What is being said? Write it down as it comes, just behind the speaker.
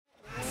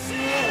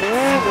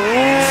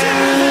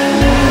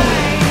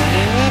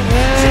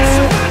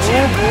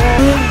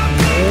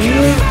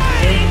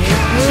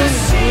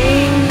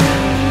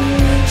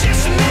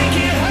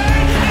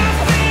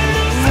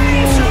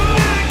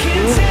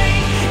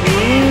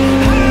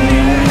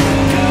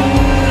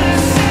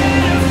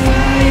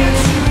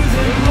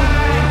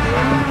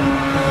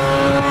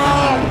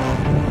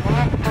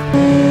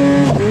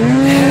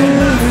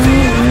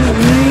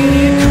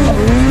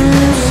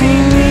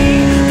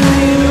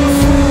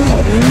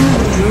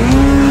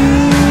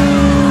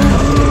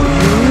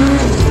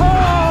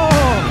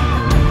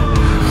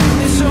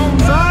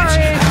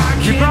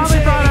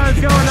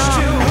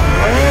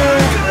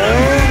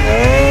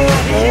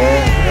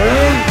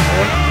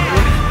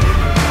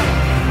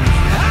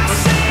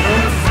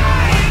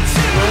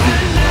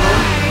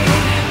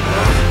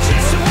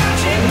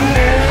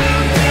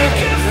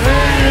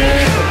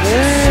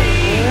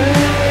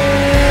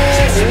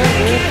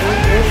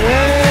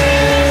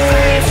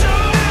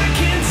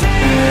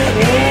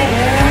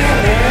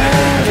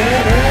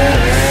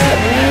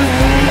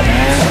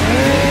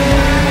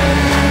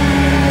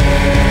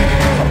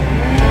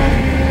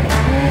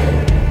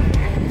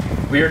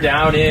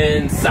down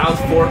in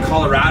South Fork,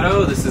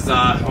 Colorado. This is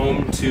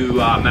home to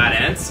Matt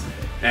Entz,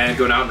 and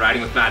going out and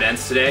riding with Matt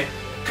Entz today.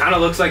 Kind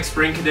of looks like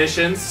spring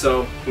conditions,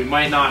 so we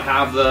might not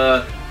have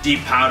the deep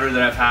powder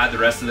that I've had the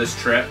rest of this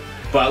trip,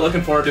 but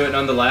looking forward to it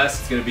nonetheless.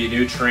 It's going to be a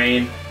new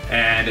terrain,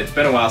 and it's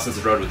been a while since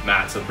I rode with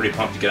Matt, so I'm pretty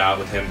pumped to get out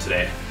with him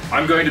today.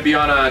 I'm going to be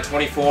on a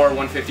 24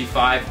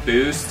 155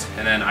 boost,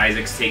 and then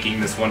Isaac's taking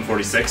this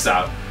 146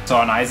 out. So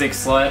on Isaac's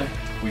sled,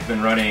 we've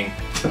been running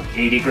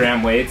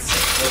 80-gram weights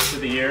most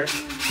of the year,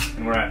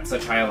 and we're at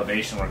such high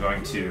elevation we're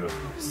going to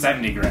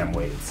 70-gram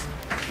weights.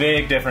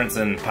 Big difference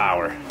in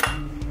power.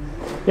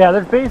 Yeah,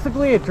 there's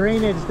basically a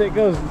drainage that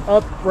goes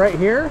up right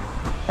here,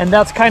 and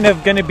that's kind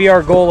of going to be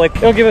our goal. Like,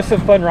 it'll give us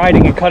some fun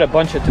riding and cut a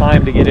bunch of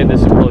time to get into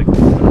some really cool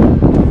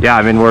stuff. Yeah,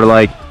 I mean, we're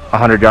like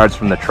 100 yards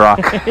from the truck.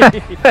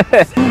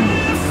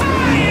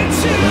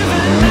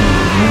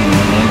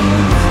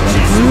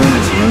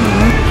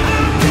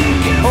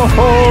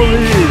 Holy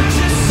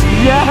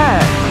yeah!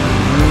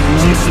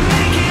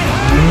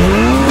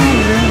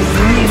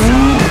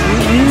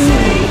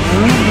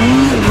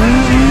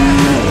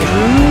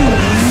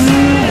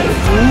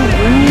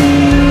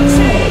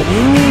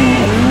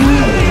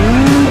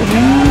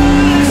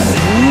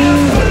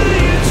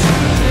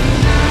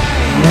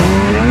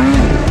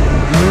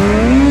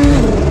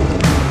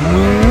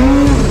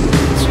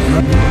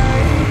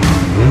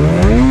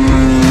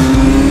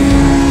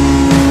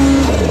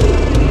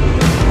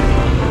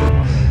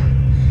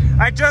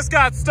 Just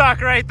got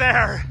stuck right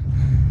there.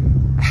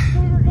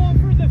 So we were going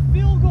for the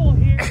field goal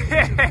here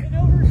and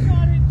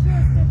overshot it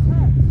just a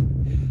touch.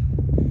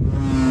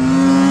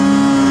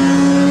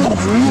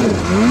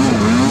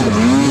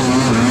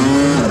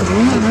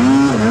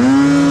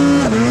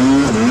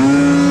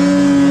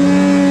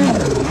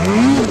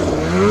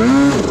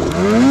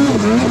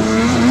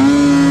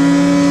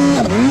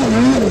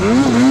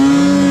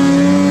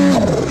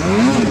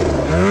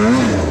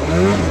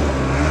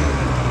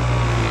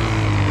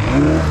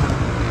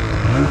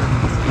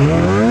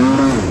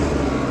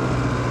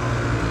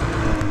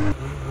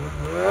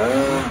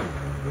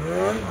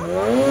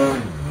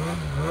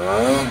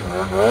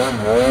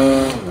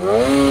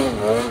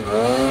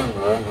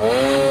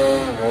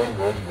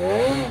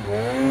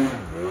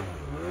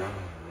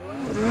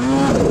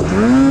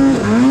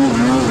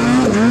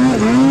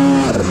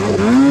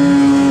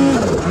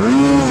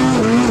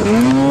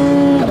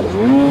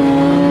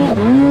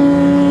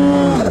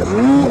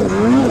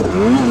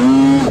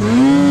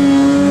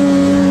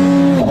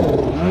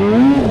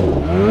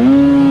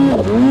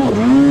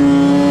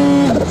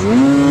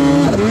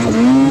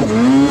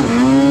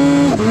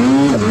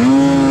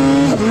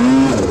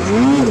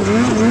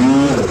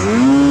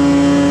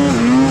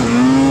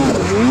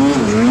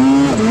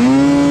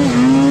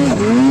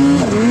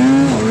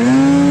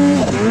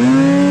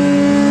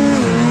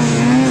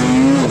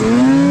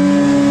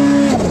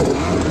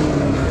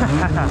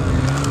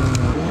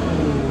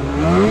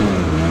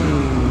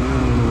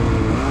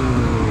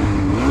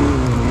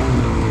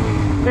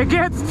 It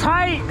gets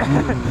tight.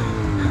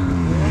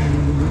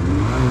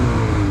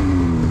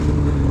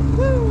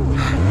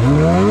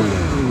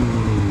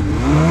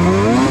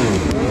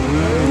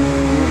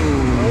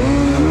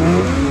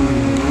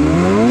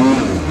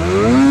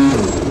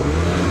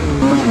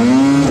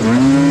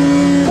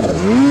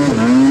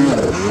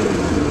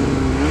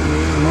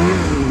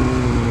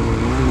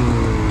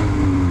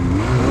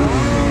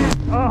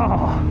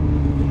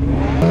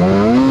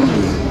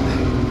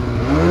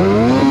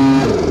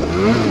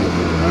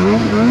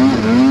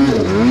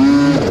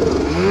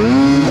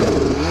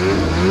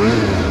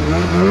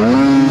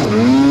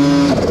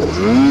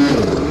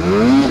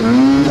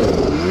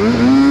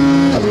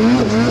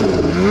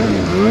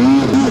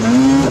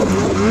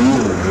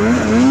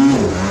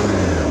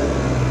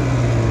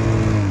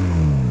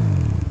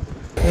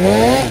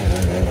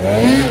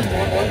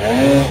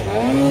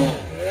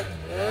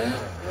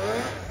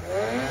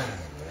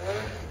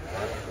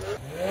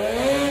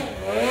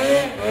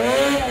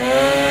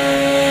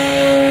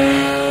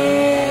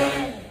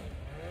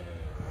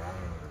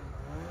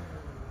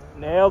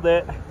 Nailed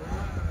it.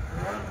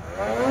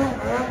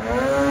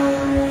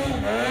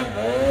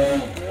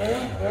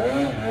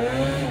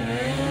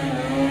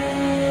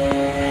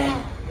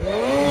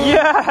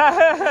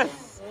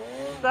 Yes!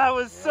 That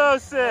was so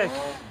sick.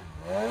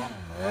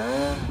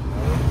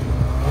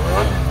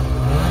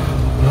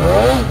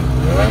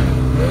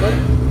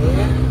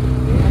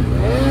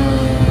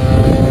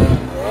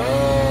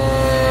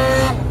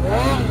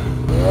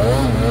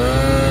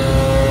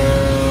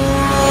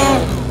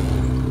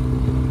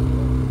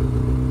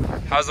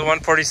 How's the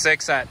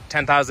 146 at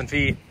 10,000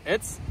 feet?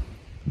 It's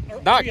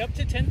Are we up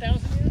to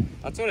 10,000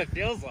 yet? That's what it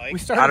feels like. We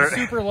started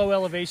super low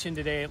elevation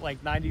today at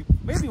like 90,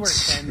 maybe we're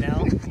at 10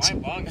 now. My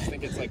lungs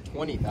think it's like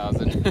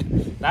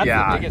 20,000. That's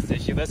the biggest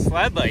issue. The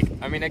sled, like,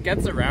 I mean, it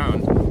gets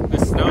around. The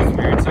snow's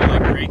weird, so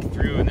like break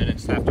through and then it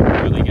just have to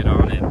really get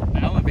on it.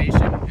 The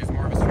elevation is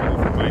more of a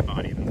struggle for my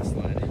body than the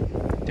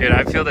sled. Dude,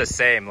 I feel the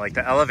same. Like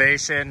the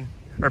elevation,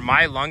 or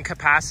my lung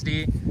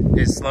capacity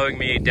is slowing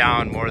me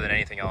down more than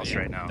anything else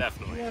right now.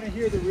 Definitely. You want to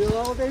hear the real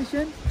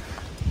elevation?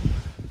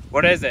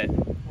 What is it?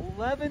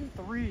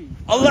 11.3.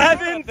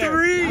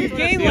 11.3. You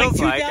gained like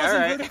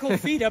 2,000 vertical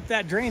feet up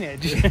that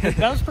drainage.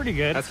 That was pretty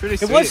good. That's pretty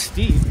sweet. It was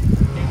steep.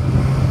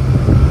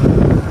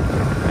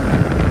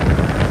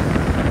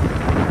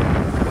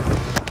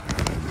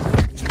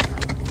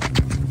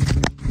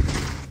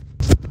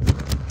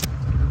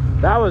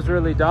 That was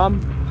really dumb.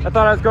 I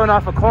thought I was going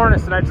off a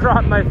cornice and I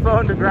dropped my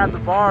phone to grab the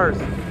bars.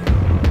 All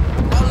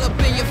up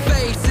in your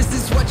face, this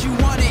is what you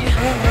wanted.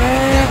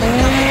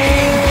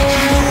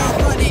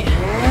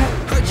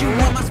 Heard you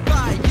on my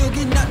spot, you'll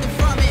get nothing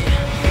from it.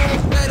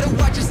 Better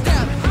watch your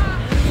step,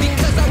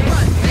 because I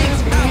run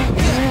things out.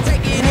 Yeah,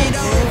 taking it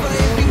over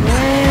if you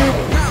not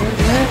around.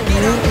 Yeah,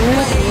 get out the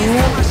way, it's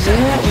time I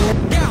shut you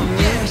down.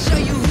 Yeah, show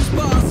you who's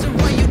boss and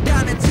run you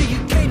down until you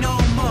can't no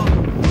more.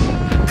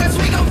 Cause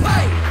we gon'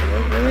 fight.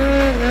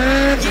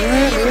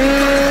 Yeah, we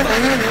gon'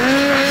 fight.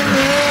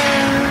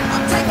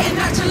 I'm taking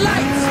out your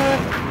lights.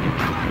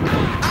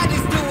 I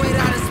just do it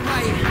out of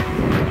spite.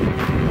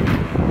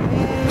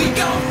 We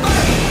gon'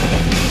 fight.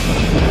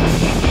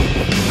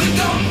 We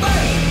gon'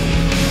 fight.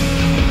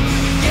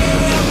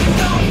 Yeah, we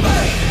gon'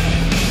 fight.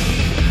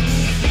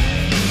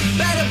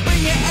 Better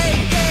bring your A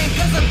game,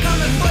 cause I'm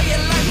coming for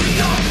your life. We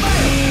gon'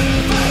 fight.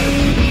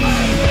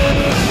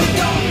 We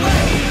gon'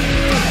 fight.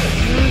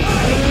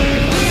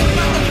 We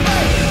about to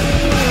fight.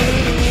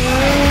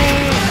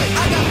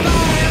 I got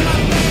fire in my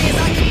veins,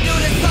 I can do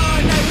this all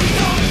night. We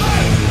gon'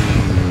 fight.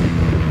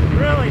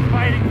 Really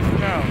fighting the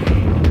snow.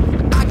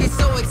 I get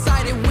so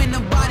excited when the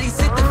bodies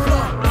hit the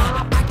floor.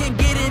 I can't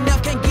get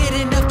enough,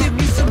 give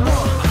me some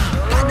more.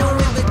 Got no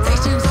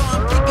invitations, so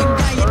I'm kicking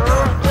down your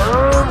door.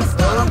 I'ma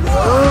start a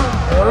war,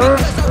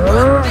 because I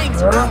run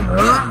things out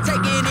here.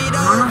 Taking it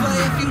over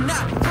if you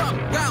not from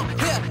round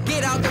here.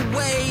 Get out the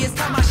way, it's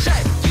time I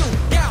shut you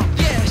down.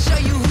 Yeah, show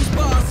you who's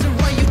boss and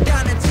run you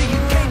down until you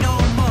can't no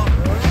more.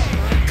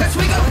 Cause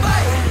we gon'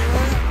 fight.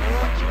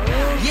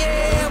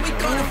 Yeah, we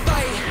gonna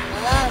fight.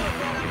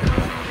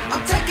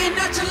 I'm taking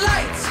out your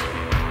lights.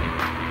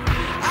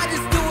 I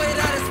just do it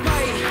out of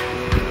spite.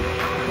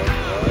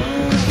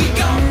 We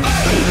gon'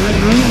 fight.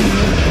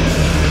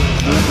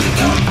 We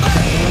gon'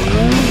 fight.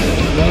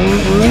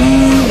 Yeah,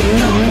 we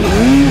gon'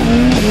 fight.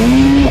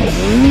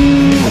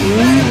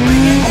 Better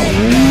bring your A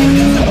game,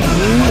 cause I'm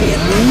coming for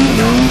your life. We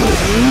gon'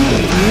 fight.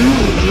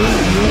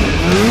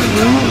 We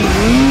gon'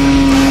 fight.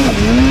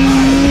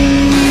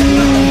 We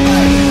about to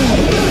fight.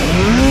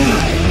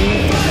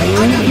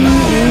 I got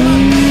fire in my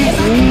veins,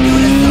 I can do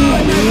this all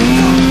night. We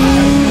gon'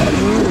 fight.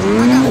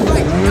 I got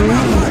fight in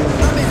my heart,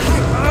 I've been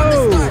hyped from the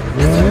start.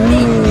 That's what me,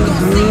 you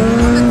gon' see,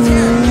 I'ma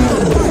tear you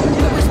apart.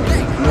 With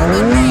respect, my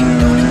name,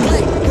 don't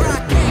neglect where I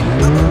came.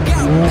 I broke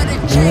out, let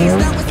it change,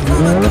 now it's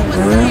time I go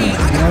insane.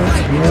 I got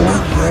fight in my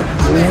heart,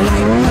 I've been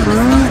hyped from the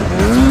start.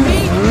 That's what me,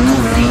 you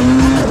gon' see,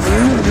 I'ma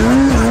tear you apart.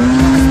 Respect on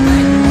the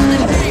name, on the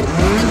time,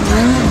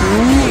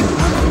 my name.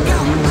 I broke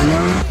out, let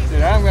it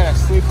Dude, I'm gonna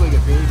sleep like a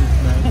baby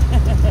tonight.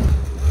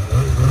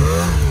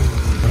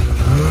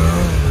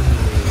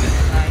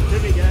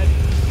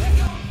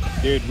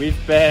 Dude,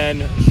 we've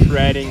been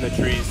shredding the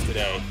trees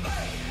today.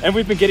 And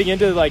we've been getting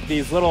into like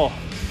these little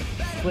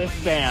cliff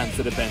bands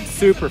that have been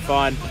super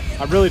fun.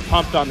 I'm really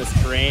pumped on this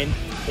terrain.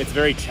 It's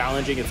very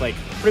challenging. It's like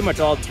pretty much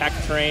all tech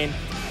terrain.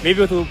 Maybe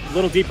with a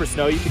little deeper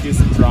snow, you could do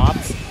some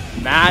drops.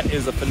 Matt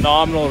is a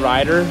phenomenal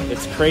rider.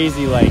 It's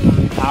crazy like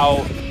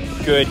how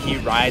good he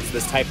rides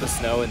this type of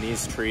snow in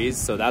these trees.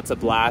 So that's a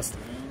blast.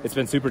 It's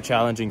been super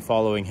challenging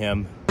following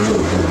him.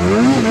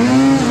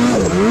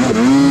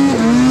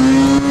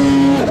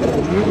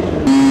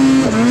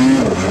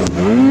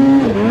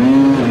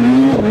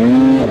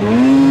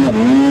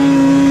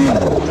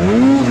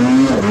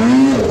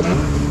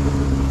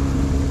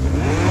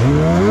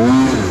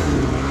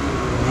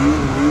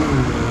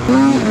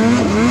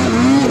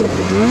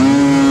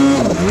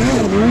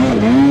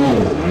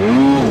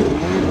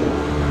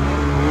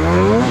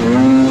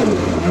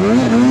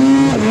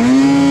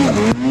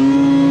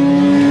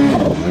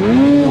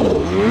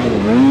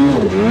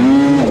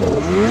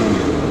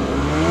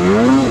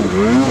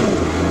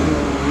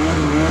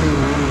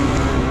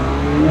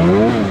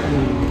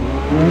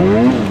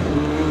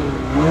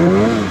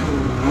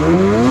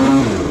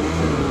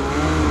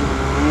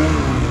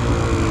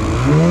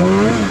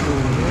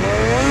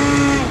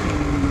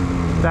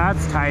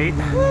 That's tight.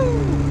 Woo!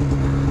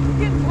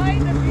 Getting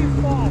tight in a few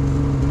spots.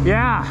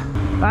 Yeah,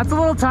 that's a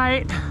little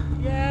tight.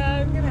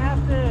 Yeah, I'm gonna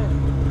have to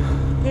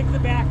pick the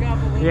back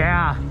up a little.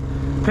 Yeah,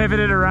 pivot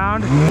it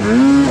around.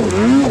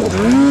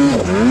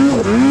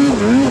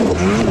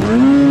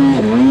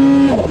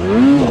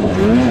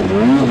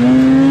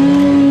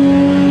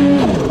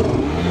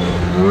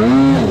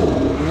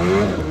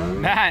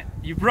 Matt,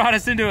 you brought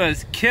us into a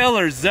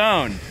killer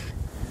zone.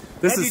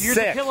 This is you're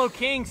sick. the Pillow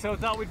King, so I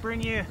thought we'd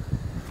bring you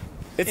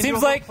It into seems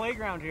a whole like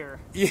playground here.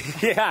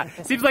 Yeah,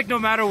 it seems like no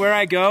matter where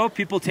I go,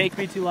 people take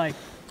me to like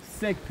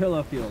sick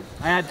pillow fields.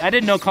 I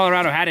didn't know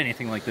Colorado had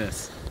anything like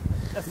this.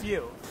 A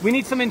few. We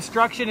need some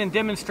instruction and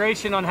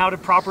demonstration on how to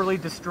properly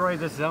destroy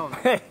this zone.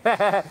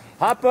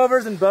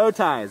 Hopovers and bow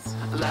ties.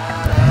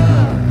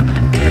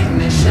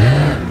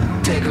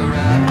 ignition, take a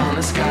ride on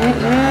the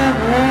skyline.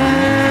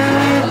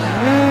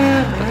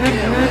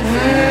 Get with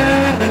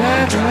it,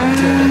 one drop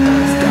till the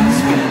earth stops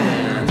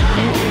spinning.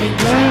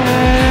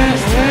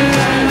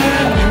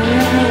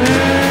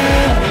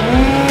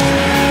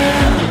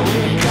 We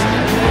got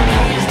the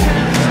goods,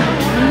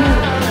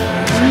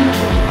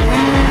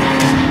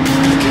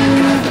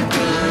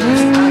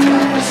 I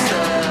got the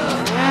stuff.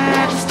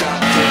 Won't stop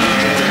till we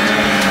get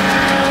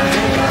enough.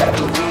 They got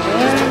the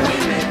rules, but we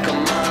make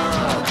 'em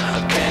up. I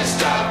can't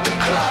stop the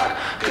clock,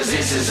 'cause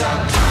this is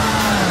our time.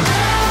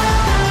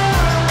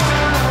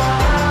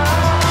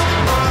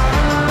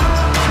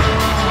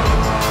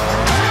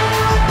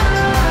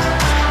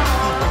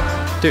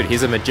 Dude,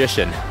 he's a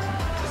magician.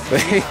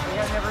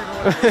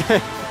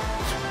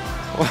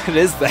 What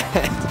is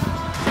that?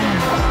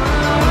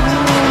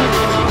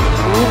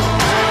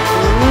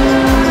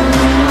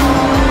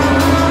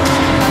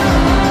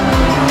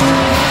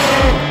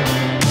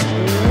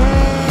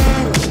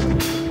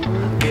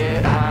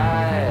 Get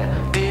high,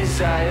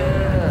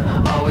 desire.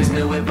 Always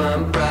knew it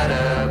burned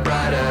brighter,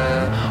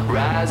 brighter.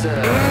 Rise up,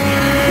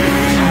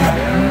 reach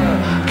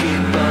higher.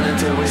 Keep burning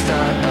till we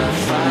start a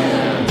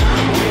fire.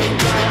 We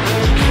got the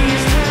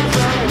keys to the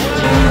world.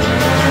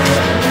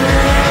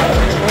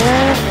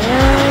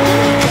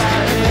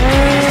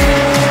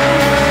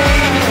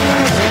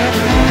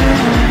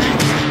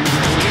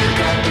 You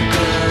got the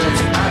goods,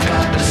 I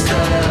got the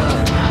stuff.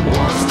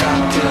 Won't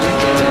stop till we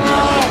get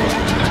enough.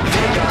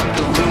 They got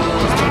the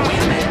rules, but we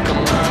make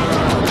 'em up.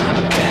 I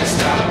can't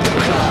stop the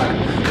clock,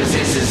 'cause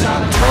this is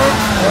our time.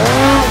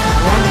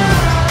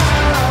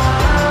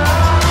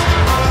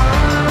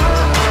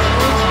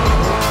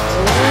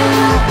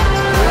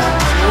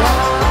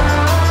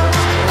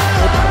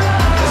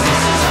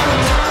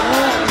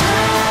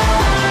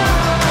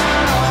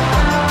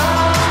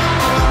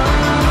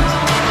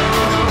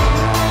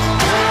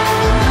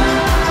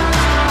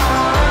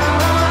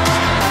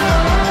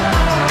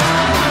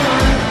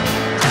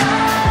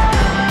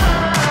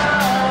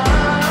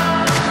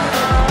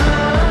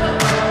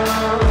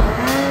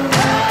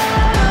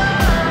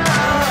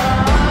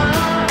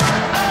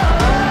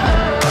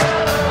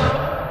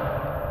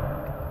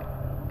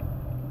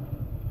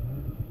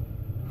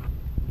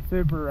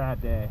 Super rad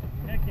day.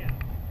 Heck yeah.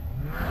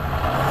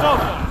 So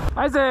fun.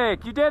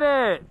 Isaac, you did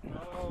it!